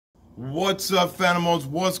What's up, Phantomos?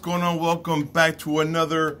 What's going on? Welcome back to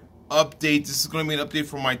another update. This is going to be an update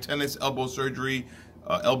for my tennis elbow surgery.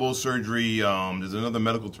 There's another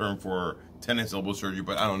medical term for tennis elbow surgery,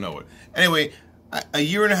 but I don't know it. Anyway, a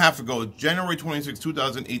year and a half ago, January 26,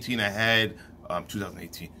 2018,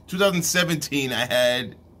 2017, I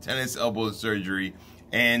had tennis elbow surgery.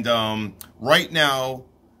 And right now,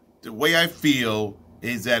 the way I feel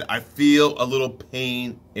is that I feel a little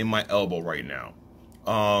pain in my elbow right now.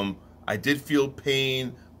 I did feel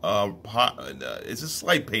pain. It's a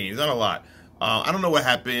slight pain. It's not a lot. I don't know what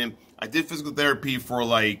happened. I did physical therapy for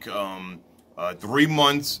like 3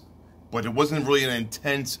 months, but it wasn't really an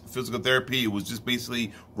intense physical therapy. It was just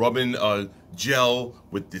basically rubbing gel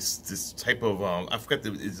with this type of I forgot.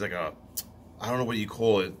 It's like I don't know what you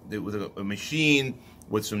call it. It was a machine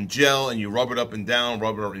with some gel, and you rub it up and down,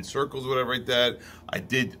 rub it in circles, whatever like that. I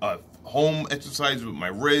did home exercises with my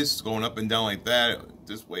wrists, going up and down like that,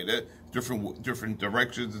 this way, that different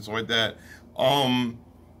directions and stuff like that. I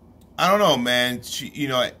don't know, man.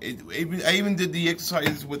 I even did the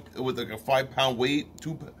exercises with like a 5-pound weight.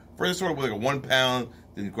 First I started with like a 1 pound,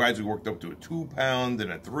 then gradually worked up to a 2 pound,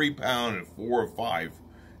 then a 3 pound, and 4 or 5,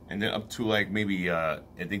 and then up to like maybe I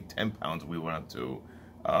think 10 pounds we went up to.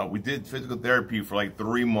 We did physical therapy for like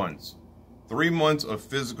 3 months. 3 months of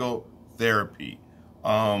physical therapy.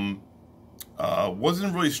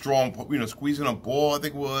 Wasn't really strong, squeezing a ball, I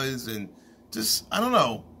think it was, and just, I don't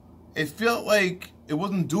know. It felt like it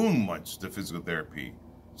wasn't doing much, the physical therapy.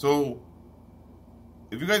 So,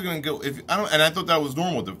 if you guys are gonna go, and I thought that was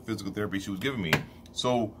normal, the physical therapy she was giving me.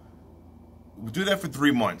 So, we do that for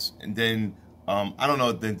 3 months, and then, I don't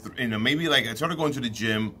know, then, maybe like, I started going to the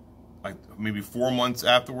gym, like maybe 4 months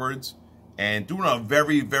afterwards, and doing a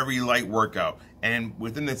very, very light workout. And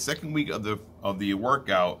within the second week of the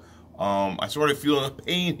workout, I started feeling a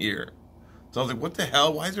pain here. So I was like, what the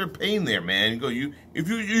hell? Why is there pain there, man? You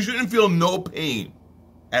shouldn't feel no pain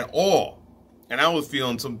at all. And I was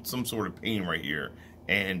feeling some sort of pain right here.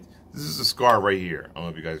 And this is a scar right here. I don't know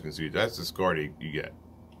if you guys can see it. That's the scar that you get.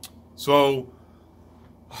 So,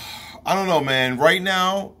 I don't know, man. Right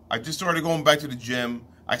now, I just started going back to the gym.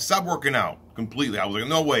 I stopped working out completely. I was like,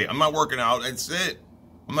 no way, I'm not working out. That's it.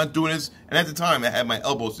 I'm not doing this. And at the time, I had my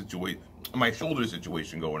elbow situation, my shoulder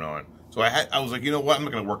situation going on. So I was like, you know what? I'm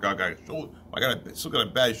not gonna work out. I still got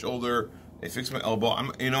a bad shoulder. They fixed my elbow.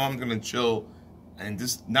 I'm gonna chill and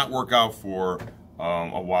just not work out for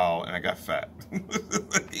a while. And I got fat.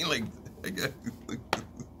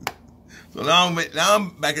 So now I'm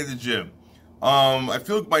back at the gym. I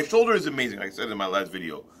feel my shoulder is amazing, like I said in my last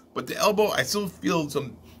video. But the elbow, I still feel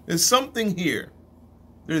there's something here.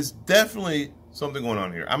 There's definitely something going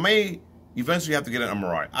on here. I may eventually have to get an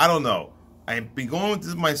MRI. I don't know. I've been going. This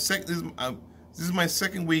is my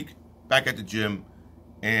second week back at the gym,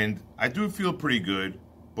 and I do feel pretty good,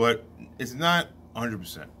 but it's not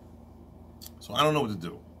 100%. So I don't know what to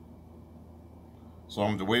do. So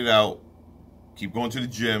I'm going to wait it out, keep going to the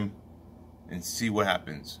gym, and see what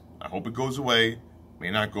happens. I hope it goes away.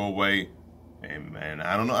 May not go away. And man,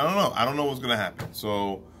 I don't know. I don't know what's gonna happen.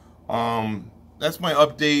 So, that's my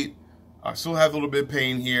update. I still have a little bit of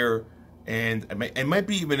pain here, and it might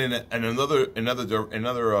be even in another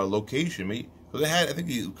location. Because I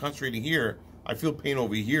think concentrating here, I feel pain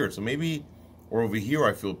over here. So maybe, or over here,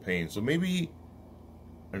 I feel pain. So maybe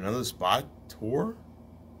another spot tour.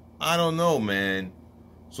 I don't know, man.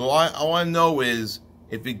 So all I know is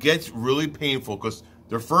if it gets really painful, because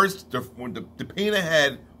the pain I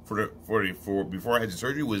had before I had the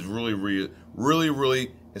surgery was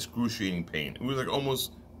really excruciating pain. It was like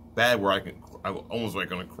almost bad where I was almost like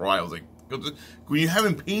gonna cry. I was like, when you're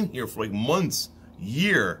having pain here for like months,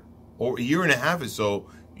 year or a year and a half or so,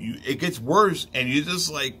 it gets worse, and you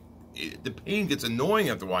just like the pain gets annoying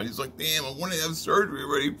after a while. You're just like, damn, I want to have surgery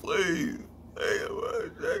already, please. I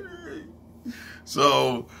want surgery.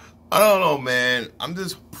 So I don't know, man. I'm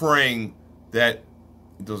just praying that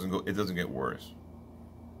it doesn't get worse.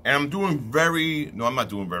 And I'm doing I'm not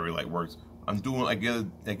doing very light works. I'm doing, like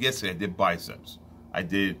yesterday, I did biceps. I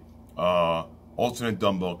did alternate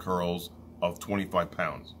dumbbell curls of 25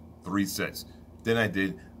 pounds, 3 sets. Then I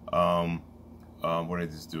did, what did I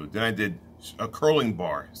just do? Then I did a curling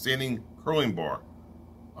bar, standing curling bar,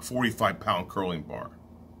 a 45-pound curling bar.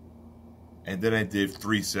 And then I did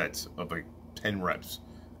 3 sets of like 10 reps.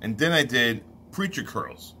 And then I did preacher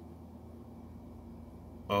curls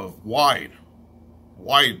of wide.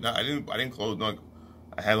 I didn't close. No,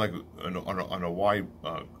 I had like on a wide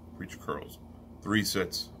preacher curls, 3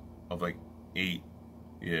 sets of like 8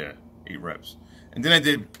 reps, and then I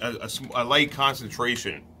did a light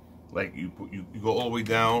concentration, like you go all the way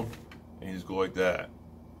down and you just go like that,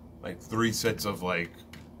 like 3 sets of like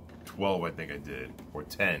 12, I think I did, or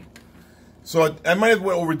 10. So I might have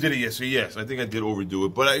overdid it yesterday. Yes, I think I did overdo it,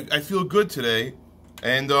 but I feel good today,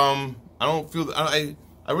 and I don't feel I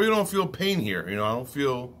really don't feel pain here. You know, I don't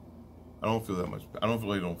feel that much.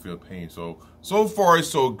 Really don't feel pain. So far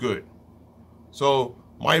so good. So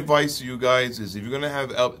my advice to you guys is, if you're gonna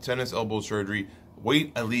have tennis elbow surgery,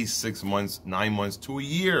 wait at least 6 months, 9 months to a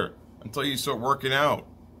year until you start working out,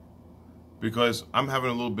 because I'm having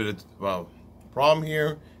a little bit of problem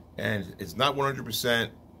here, and it's not 100%.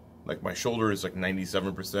 Like my shoulder is like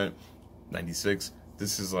 97%, 96.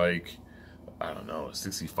 This is like, I don't know,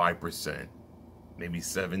 65%, maybe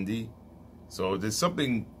 70. So there's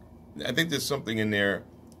something, I think there's something in there.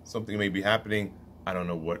 Something may be happening. I don't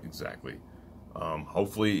know what exactly.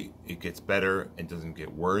 Hopefully it gets better and doesn't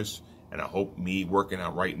get worse. And I hope me working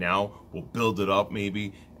out right now will build it up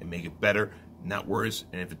maybe and make it better, not worse.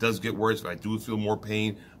 And if it does get worse, if I do feel more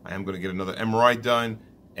pain, I am going to get another MRI done,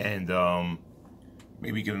 and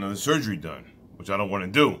maybe get another surgery done, which I don't want to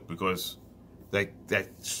do, because that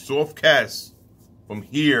soft cast from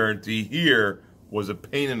here to here was a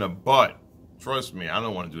pain in the butt. Trust me, I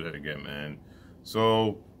don't want to do that again, man.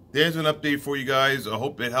 So there's an update for you guys. I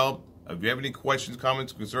hope it helped. If you have any questions,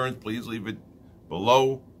 comments, concerns, please leave it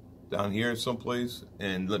below, down here someplace,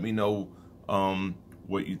 and let me know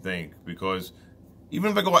what you think. Because even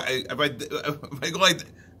if I go, I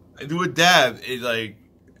do a dab, it's like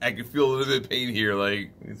I can feel a little bit of pain here,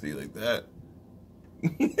 like, you see, like that.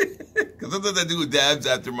 Because sometimes I do dabs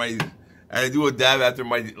after my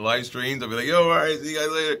live streams. I'll be like, yo, all right, see you guys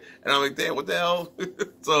later. And I'm like, damn, what the hell?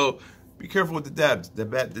 So be careful with the dabs. The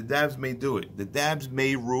dabs may do it. The dabs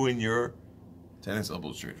may ruin your tennis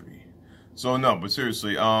elbow surgery. So no, but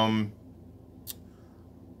seriously, I'm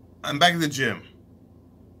back at the gym.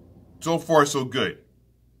 So far, so good.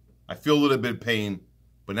 I feel a little bit of pain,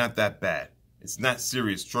 but not that bad. It's not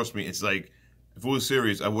serious. Trust me. It's like, if it was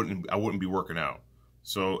serious, I wouldn't be working out.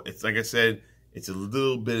 So it's like I said, it's a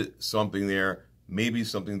little bit something there. Maybe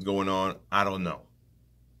something's going on. I don't know.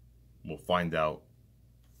 We'll find out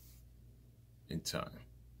in time.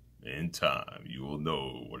 In time, you will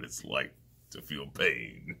know what it's like to feel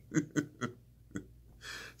pain.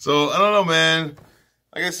 So I don't know, man.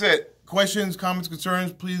 Like I said, questions, comments,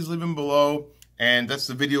 concerns, please leave them below. And that's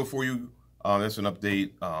the video for you. That's an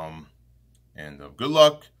update. And good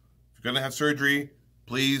luck. If you're going to have surgery,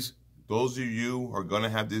 please, those of you who are going to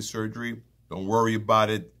have this surgery, don't worry about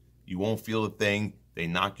it. You won't feel a thing. They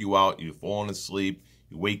knock you out. You're falling asleep.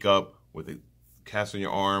 You wake up with a cast on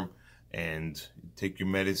your arm, and you take your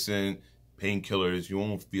medicine, painkillers. You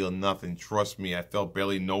won't feel nothing. Trust me, I felt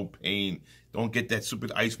barely no pain. Don't get that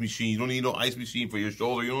stupid ice machine. You don't need no ice machine for your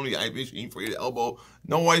shoulder. You don't need an ice machine for your elbow.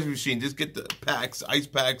 No ice machine. Just get the packs, ice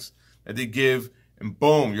packs that they give, and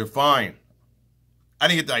boom, you're fine. I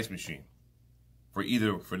didn't get the ice machine for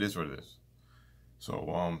this or this.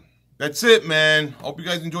 So that's it, man. Hope you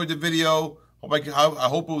guys enjoyed the video. I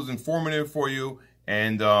hope it was informative for you,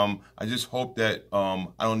 and I just hope that I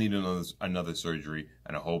don't need another surgery,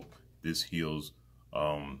 and I hope this heals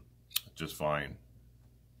just fine.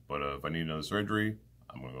 But if I need another surgery,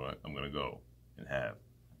 I'm gonna go and have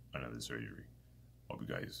another surgery. Hope you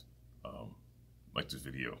guys like this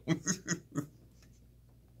video.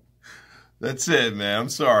 That's it, man. I'm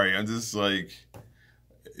sorry. I'm just like,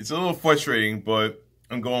 it's a little frustrating, but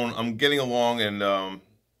I'm getting along, and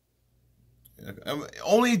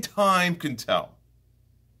only time can tell.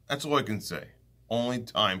 That's all I can say. Only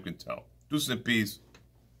time can tell. Deuces in peace.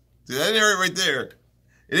 See, that didn't hurt right there.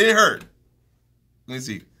 It didn't hurt. Let me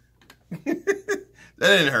see. That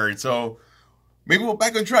didn't hurt. So maybe we're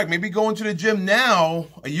back on track. Maybe going to the gym now,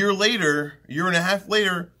 a year later, a year and a half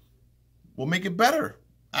later, will make it better.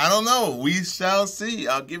 I don't know. We shall see.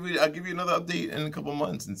 I'll give you another update in a couple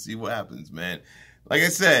months and see what happens, man. Like I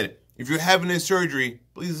said, if you're having this surgery,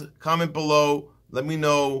 please comment below. Let me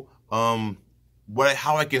know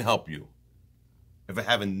how I can help you, if I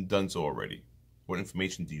haven't done so already. What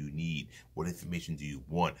information do you need? What information do you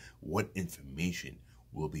want? What information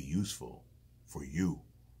will be useful for you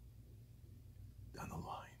down the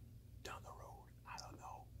line, down the road? I don't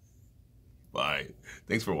know. Bye.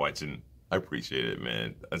 Thanks for watching. I appreciate it,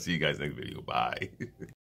 man. I'll see you guys next video. Bye.